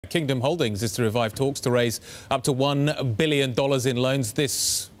Kingdom Holdings is to revive talks to raise up to $1 billion in loans.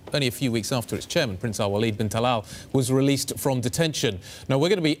 This only a few weeks after its chairman, Prince Al-Waleed bin Talal, was released from detention. Now, we're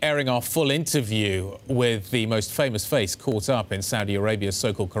going to be airing our full interview with the most famous face caught up in Saudi Arabia's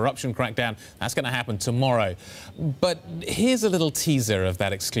so-called corruption crackdown. That's going to happen tomorrow. But here's a little teaser of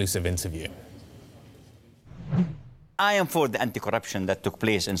that exclusive interview. I am for the anti-corruption that took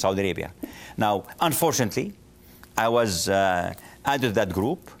place in Saudi Arabia. Now, unfortunately, I was added to that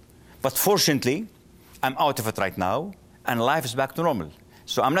group, but fortunately, I'm out of it right now, and life is back to normal.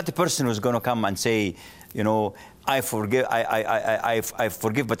 So I'm not the person who's going to come and say, you know, I forgive, I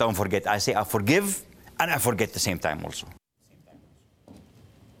forgive, but I don't forget. I say I forgive and I forget at the same time also.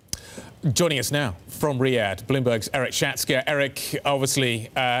 Joining us now from Riyadh, Bloomberg's Erik Schatzker. Erik, obviously,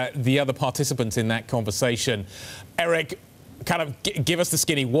 the other participant in that conversation. Erik, kind of give us the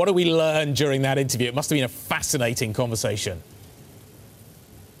skinny. What do we learn during that interview? It must have been a fascinating conversation.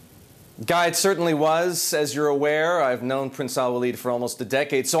 Guy, it certainly was. As you're aware, I've known Prince Al-Waleed for almost a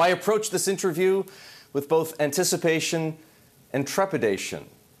decade, so I approached this interview with both anticipation and trepidation.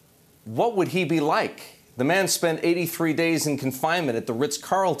 What would he be like? The man spent 83 days in confinement at the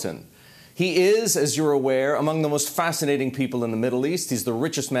Ritz-Carlton. He is, as you're aware, among the most fascinating people in the Middle East. He's the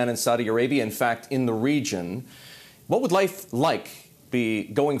richest man in Saudi Arabia, in fact, in the region. What would life be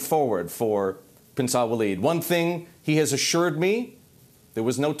going forward for Prince Al-Waleed? One thing he has assured me: there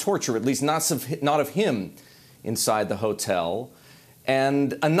was no torture, at least not of him, inside the hotel.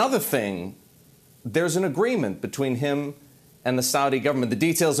 And another thing, there's an agreement between him and the Saudi government, the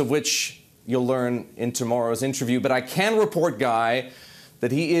details of which you'll learn in tomorrow's interview. But I can report, Guy,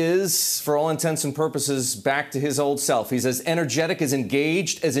 that he is, for all intents and purposes, back to his old self. He's as energetic, as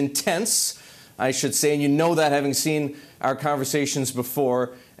engaged, as intense, I should say, and you know that having seen our conversations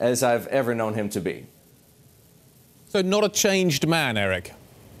before, as I've ever known him to be. So not a changed man, Erik?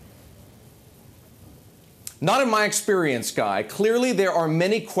 Not in my experience, Guy. Clearly, there are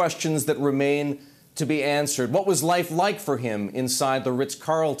many questions that remain to be answered. What was life like for him inside the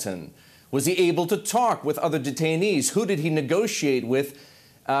Ritz-Carlton? Was he able to talk with other detainees? Who did he negotiate with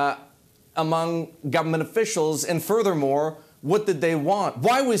among government officials? And furthermore, what did they want?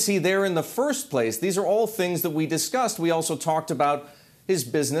 Why was he there in the first place? These are all things that we discussed. We also talked about his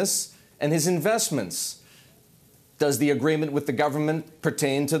business and his investments. Does the agreement with the government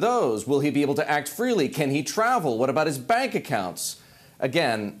pertain to those? Will he be able to act freely? Can he travel? What about his bank accounts?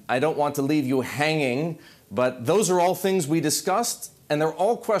 Again, I don't want to leave you hanging, but those are all things we discussed, and they're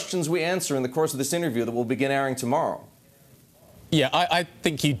all questions we answer in the course of this interview that will begin airing tomorrow. Yeah, I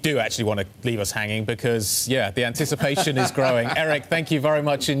think you do actually want to leave us hanging because, yeah, the anticipation is growing. Erik, thank you very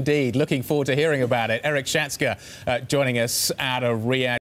much indeed. Looking forward to hearing about it. Erik Schatzker joining us out of Riyadh.